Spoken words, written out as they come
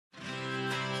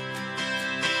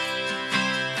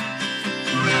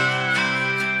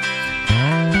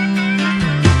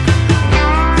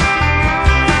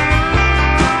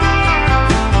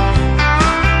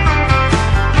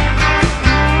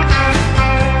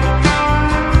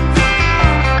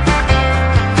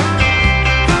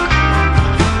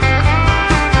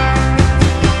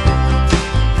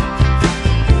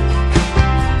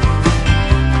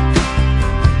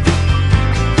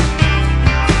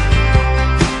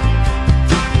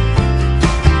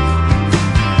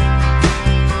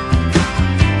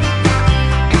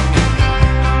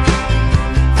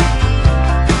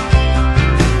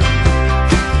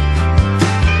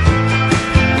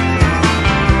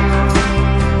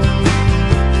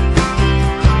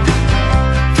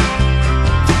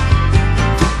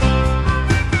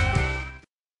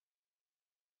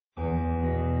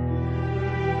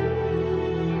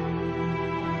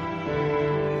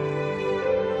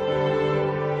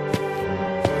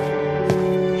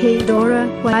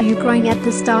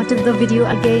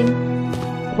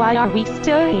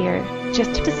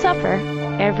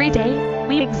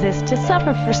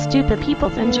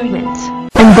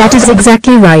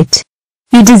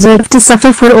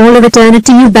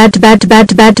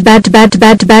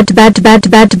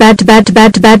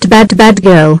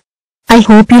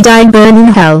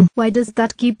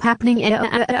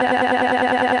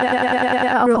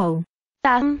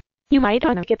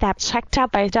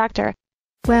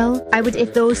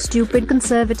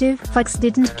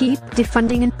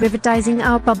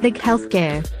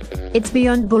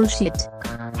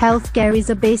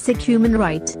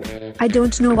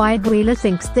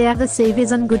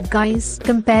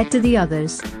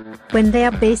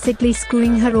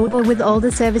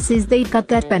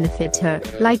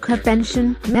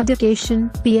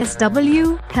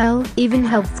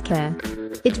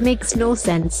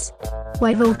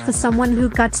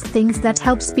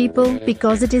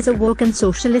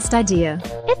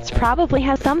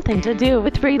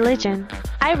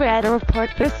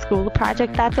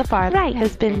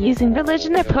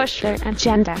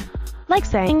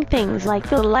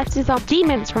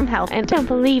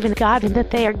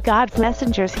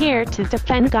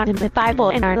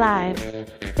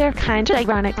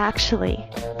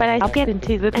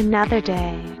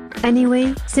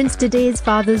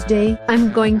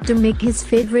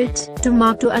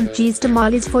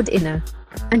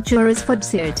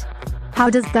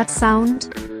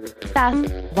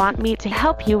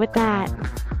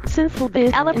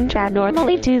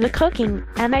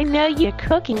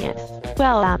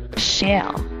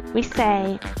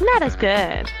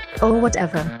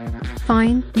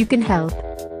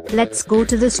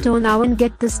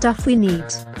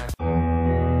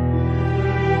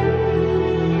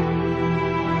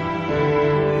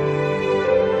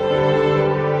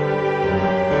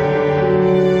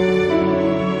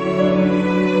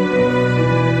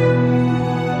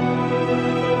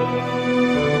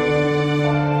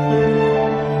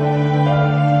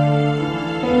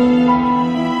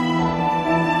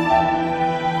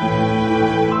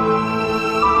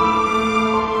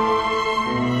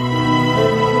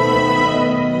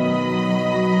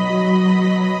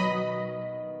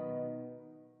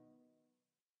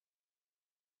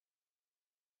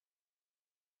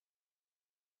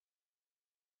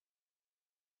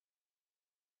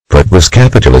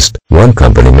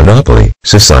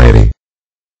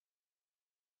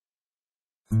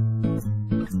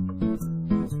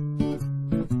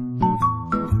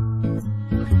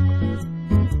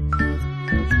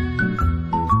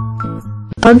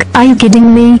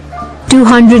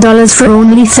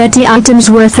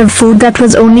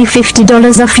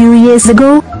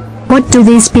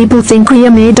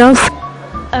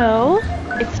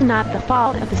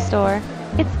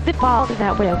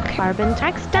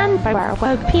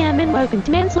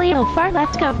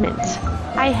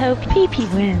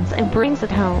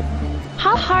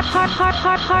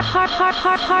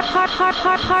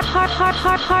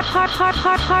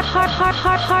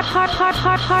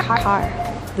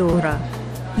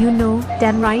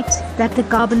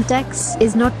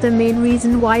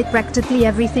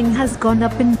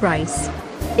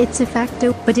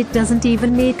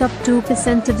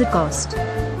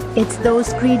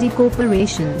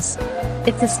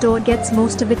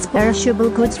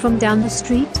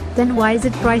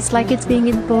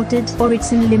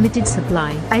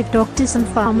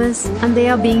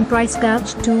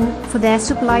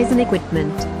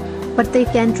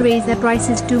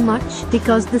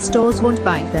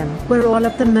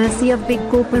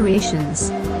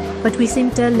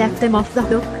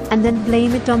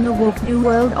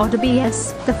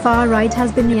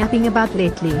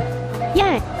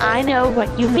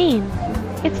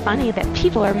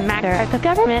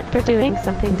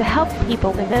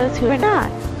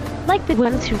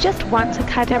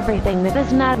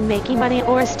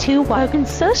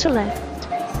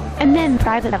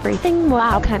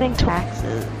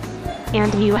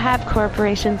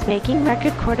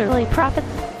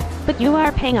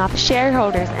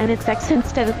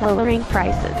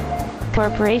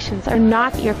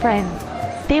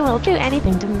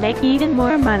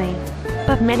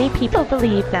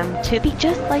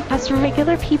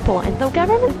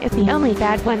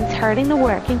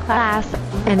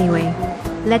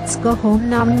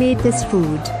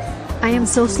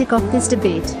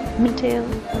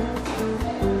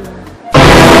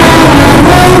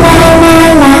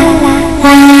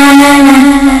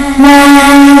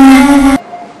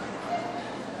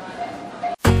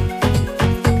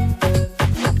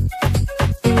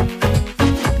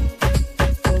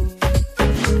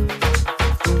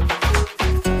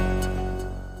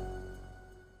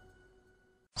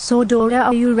So Dora,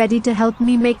 are you ready to help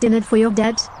me make dinner for your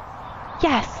dad?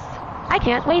 Yes. I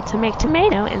can't wait to make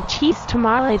tomato and cheese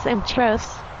tamales and churros.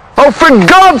 Oh, for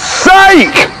God's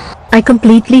sake! I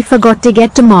completely forgot to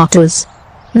get tomatoes.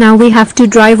 Now we have to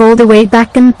drive all the way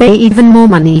back and pay even more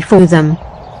money for them.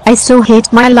 I so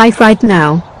hate my life right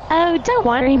now. Oh, don't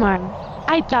worry, Mom.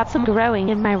 I got some growing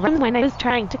in my room when I was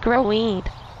trying to grow weed.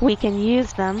 We can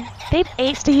use them. They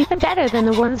taste even better than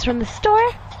the ones from the store.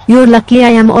 You're lucky. I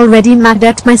am already mad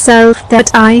at myself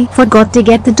that I forgot to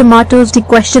get the tomatoes to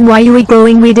question why you were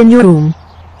growing weed in your room.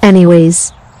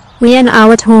 Anyways, we are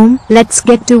now at home. Let's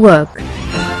get to work.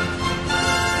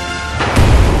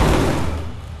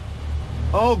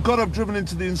 Oh God, I've driven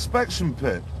into the inspection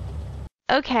pit.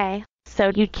 Okay,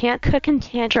 so you can't cook and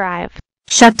can't drive.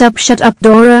 Shut up,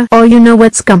 Dora, or you know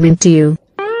what's coming to you.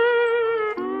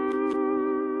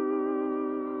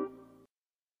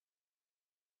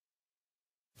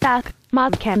 Duck,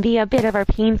 Mom can be a bit of a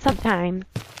pain sometimes.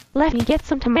 Let me get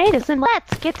some tomatoes and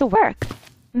let's get to work.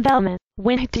 Velma,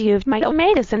 when do you have my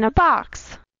tomatoes in a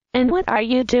box? And what are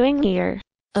you doing here?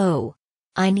 Oh.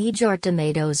 I need your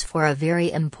tomatoes for a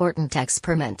very important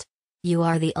experiment. You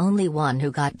are the only one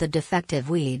who got the defective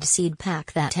weed seed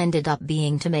pack that ended up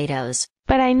being tomatoes.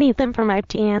 But I need them for my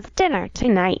dad's dinner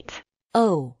tonight.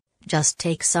 Oh, just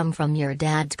take some from your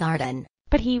dad's garden.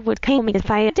 But he would kill me if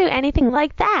I do anything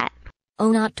like that.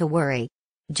 Oh, not to worry.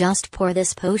 Just pour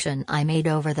this potion I made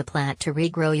over the plant to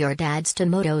regrow your dad's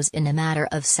tomatoes in a matter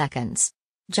of seconds.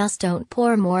 Just don't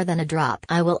pour more than a drop.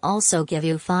 I will also give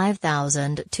you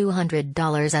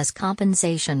 $5,200 as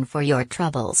compensation for your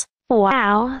troubles.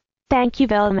 Wow. Thank you,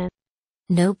 Velma.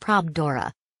 No prob,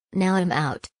 Dora. Now I'm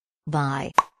out.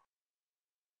 Bye.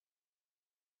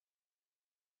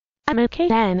 I'm okay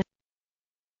then.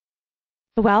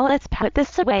 Well, let's put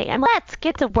this away and let's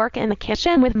get to work in the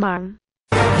kitchen with Mom.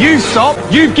 You stop!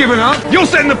 You've given up! You're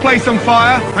setting the place on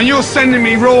fire! And you're sending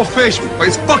me raw fish! But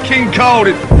it's fucking cold!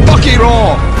 It's fucking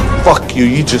raw! Fuck you,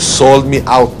 you just sold me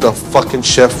out to fucking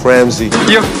Chef Ramsay.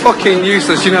 You're fucking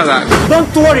useless, you know that.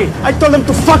 Don't worry, I told him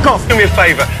to fuck off. Do me a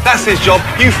favour, that's his job,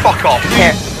 you fuck off.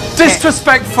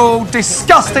 Disrespectful,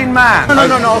 disgusting man. No,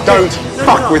 Don't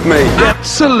fuck with me.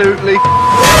 Absolutely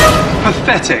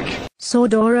pathetic. So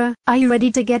Dora, are you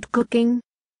ready to get cooking?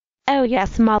 Oh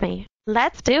yes, Mommy.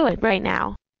 Let's do it right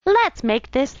now. Let's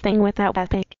make this thing without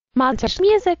epic montage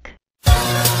music.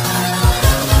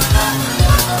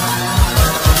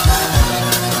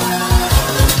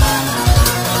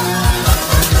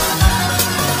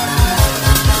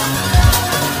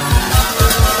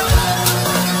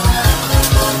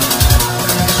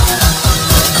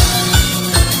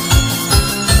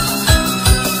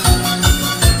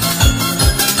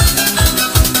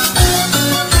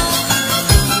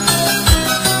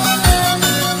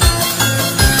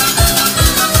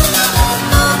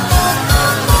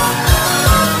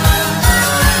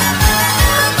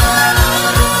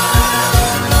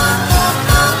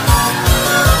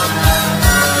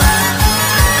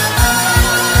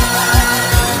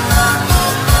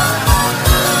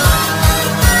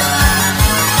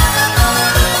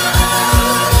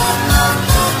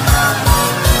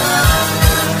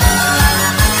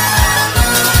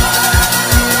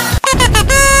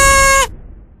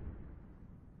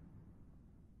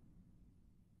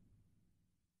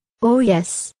 Oh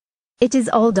yes. It is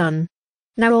all done.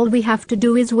 Now all we have to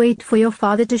do is wait for your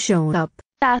father to show up.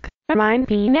 Duck, remind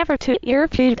me never to eat your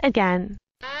food again.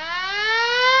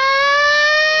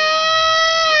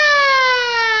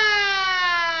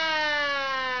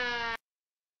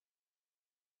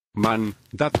 Man,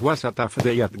 that was a tough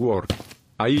day at work.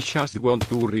 I just want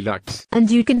to relax. And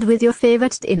you can do with your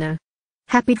favorite dinner.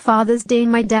 Happy Father's Day,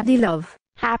 my daddy love.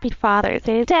 Happy Father's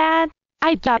Day, Dad.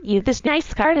 I got you this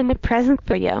nice card and a present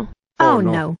for you. Oh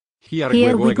no.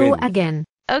 Here we go again.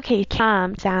 Okay,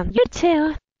 calm down, you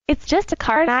two. It's just a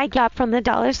card I got from the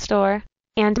dollar store.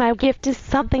 And my gift is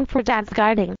something for Dad's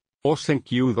garden. Oh,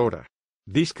 thank you, Dora.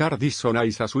 This card is so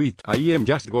nice and sweet. I am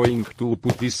just going to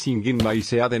put this thing in my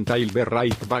seat and I'll be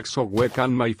right back so we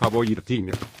can my favorite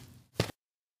dinner.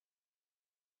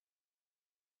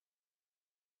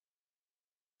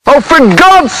 Oh, for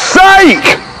God's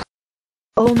sake!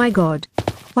 Oh my god.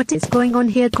 What is going on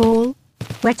here, Cole?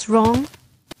 What's wrong?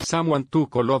 Someone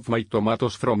took all of my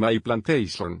tomatoes from my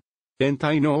plantation. And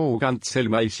I know can't sell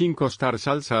my 5-star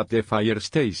salsa at the fire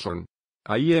station.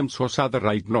 I am so sad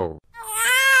right now.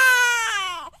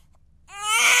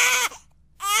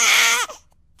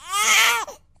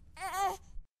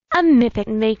 If it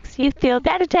makes you feel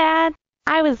better, Dad,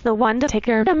 I was the one to take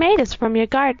your tomatoes from your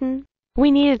garden.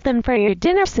 We needed them for your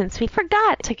dinner since we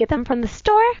forgot to get them from the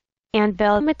store. And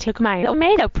Velma took my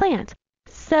tomato plant.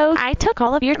 So I took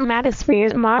all of your tomatoes for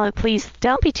your Marla. Please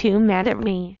don't be too mad at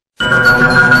me. Oh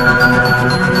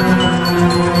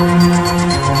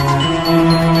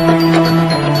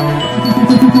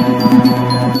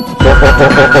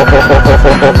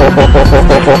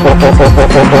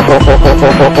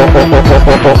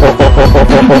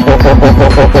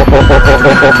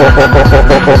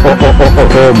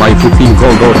my fucking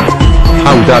god.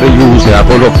 How dare you use the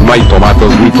apple of my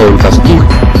tomatoes without asking?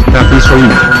 That is so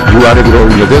it. You are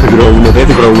grown dead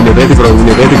for 1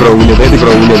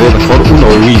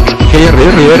 week.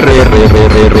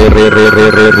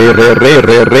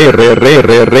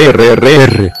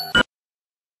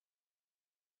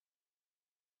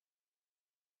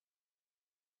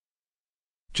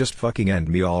 Just fucking end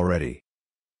me already.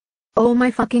 Oh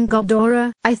my fucking god,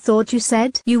 Dora, I thought you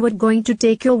said you were going to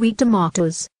take your wheat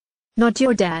tomatoes. Not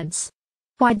your dad's.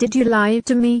 Why did you lie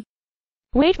to me?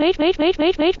 Wait.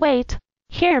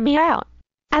 Hear me out.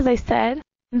 As I said,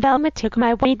 Velma took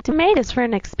my wheat tomatoes for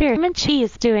an experiment she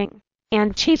is doing,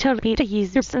 and she told me to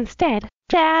use yours instead,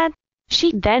 Dad.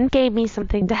 She then gave me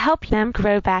something to help them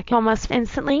grow back almost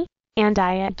instantly, and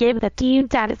I gave that to you,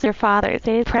 Dad, as your Father's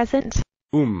Day present.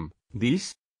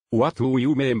 This? What do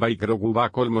you mean by grow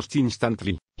back almost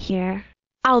instantly? Here,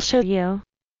 I'll show you.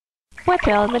 What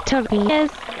Velma told me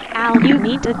is, all you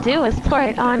need to do is pour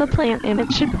it on the plant and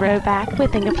it should grow back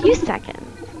within a few seconds.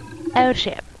 Oh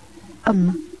shit.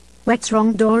 What's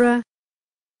wrong, Dora?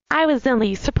 I was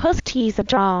only supposed to use a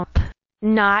drop,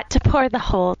 not to pour the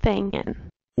whole thing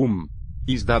in.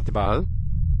 Is that bad?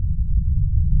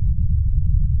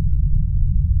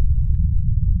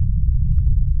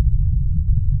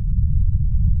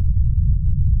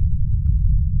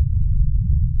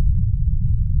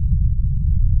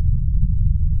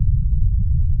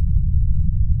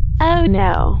 Oh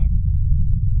no.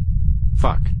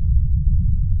 Fuck.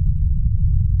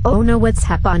 Oh no, what's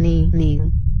happening?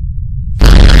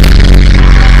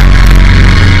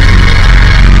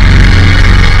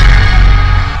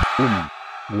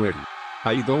 Well,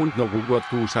 I don't know what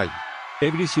to say.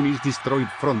 Everything is destroyed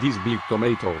from this big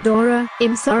tomato. Dora,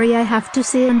 I'm sorry I have to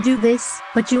say and do this,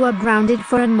 but you are grounded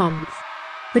for a month.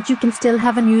 But you can still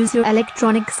have and use your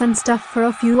electronics and stuff for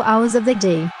a few hours of the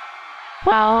day.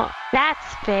 Well, that's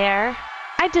fair.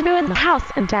 I did ruin the house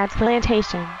and Dad's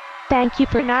plantation. Thank you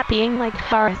for not being like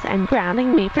Boris and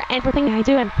grounding me for everything I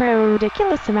do and for a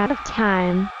ridiculous amount of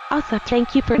time. Also,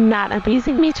 thank you for not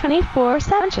abusing me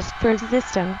 24/7 just for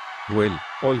existing. Well,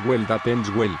 all well that ends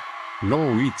well.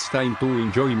 Now it's time to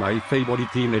enjoy my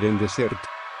favorite dinner and dessert.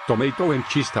 Tomato and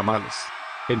cheese tamales.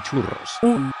 And churros.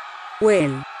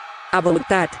 Well, about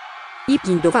that.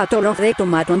 Eating the fat of the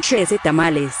tomato and cheese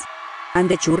tamales. And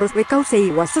the churros because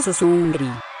I was so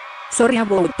hungry. Sorry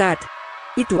about that.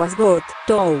 It was good,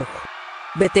 though.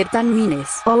 Better than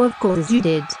Mines. Oh, of course you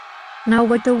did. Now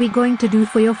what are we going to do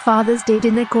for your Father's Day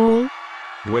dinner, Cole?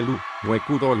 Well, we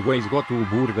could always go to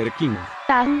Burger King.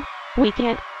 We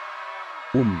can't.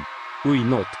 We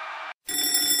not.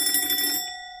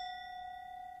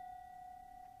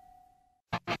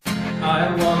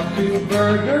 I walk to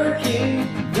Burger King,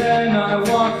 then I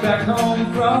walk back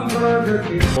home from Burger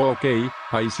King. Okay,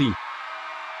 I see.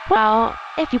 Well,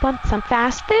 if you want some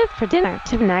fast food for dinner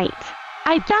tonight,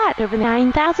 I got over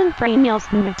 9,000 free meals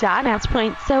from McDonald's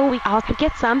points so we all could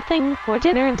get something for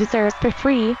dinner and desserts for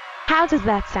free. How does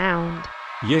that sound?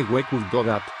 Yeah, we could do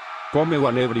that. Come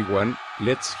on everyone,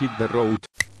 let's hit the road.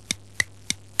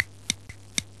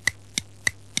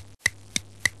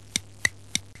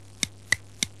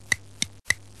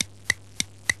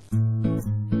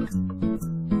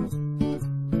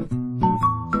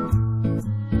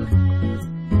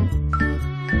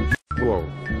 Wow,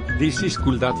 this is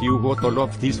cool that you got all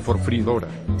of this for free, Dora.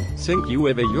 Thank you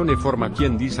Vyond for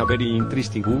making this a very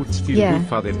interesting good still good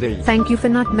Father Day. Thank you for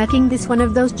not making this one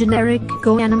of those generic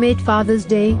go animate Father's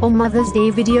Day or Mother's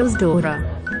Day videos, Dora.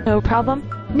 No problem.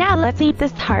 Now let's eat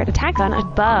this heart attack on a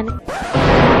bun.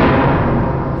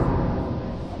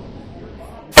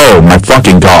 Oh my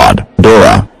fucking god,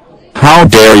 Dora. How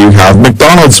dare you have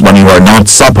McDonald's when you are not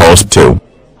supposed to?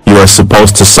 You are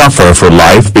supposed to suffer for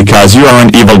life because you are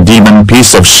an evil demon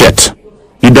piece of shit.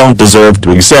 You don't deserve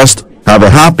to exist, have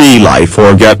a happy life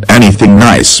or get anything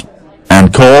nice.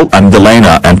 And Cole and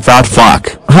Elena and fat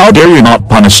fuck, how dare you not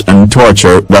punish and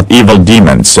torture that evil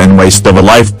demons and waste of a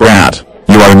life brat.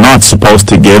 You are not supposed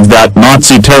to give that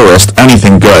Nazi terrorist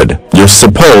anything good. You're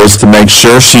supposed to make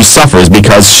sure she suffers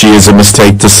because she is a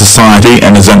mistake to society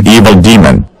and is an evil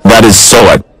demon. That is so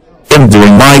it. I'm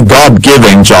doing my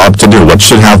God-given job to do what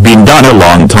should have been done a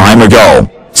long time ago.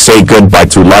 Say goodbye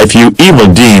to life, you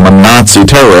evil demon Nazi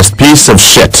terrorist piece of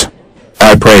shit.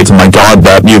 I pray to my God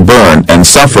that you burn and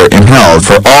suffer in hell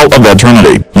for all of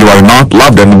eternity. You are not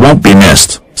loved and won't be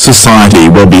missed. Society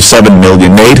will be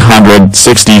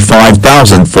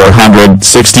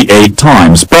 7,865,468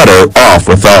 times better off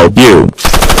without you.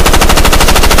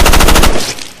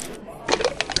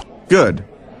 Good.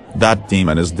 That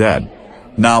demon is dead.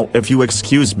 Now if you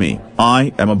excuse me,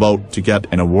 I am about to get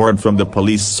an award from the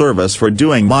police service for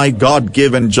doing my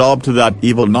God-given job to that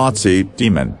evil Nazi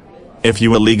demon. If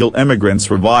you illegal immigrants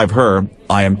revive her,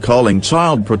 I am calling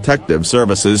Child Protective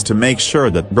Services to make sure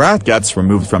that brat gets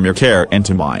removed from your care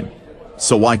into mine.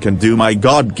 So I can do my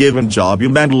God-given job. You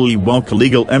mentally woke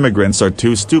illegal immigrants are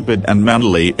too stupid and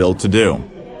mentally ill to do.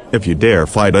 If you dare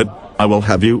fight it, I will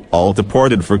have you all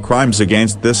deported for crimes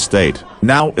against this state.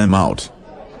 Now I'm out.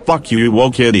 Fuck you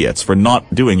woke idiots for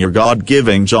not doing your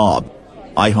God-given job.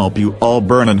 I hope you all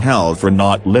burn in hell for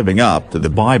not living up to the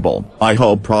Bible. I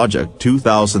hope Project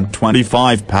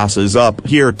 2025 passes up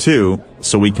here too,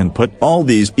 so we can put all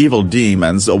these evil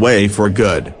demons away for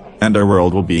good, and our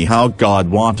world will be how God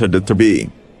wanted it to be.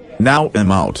 Now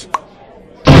I'm out.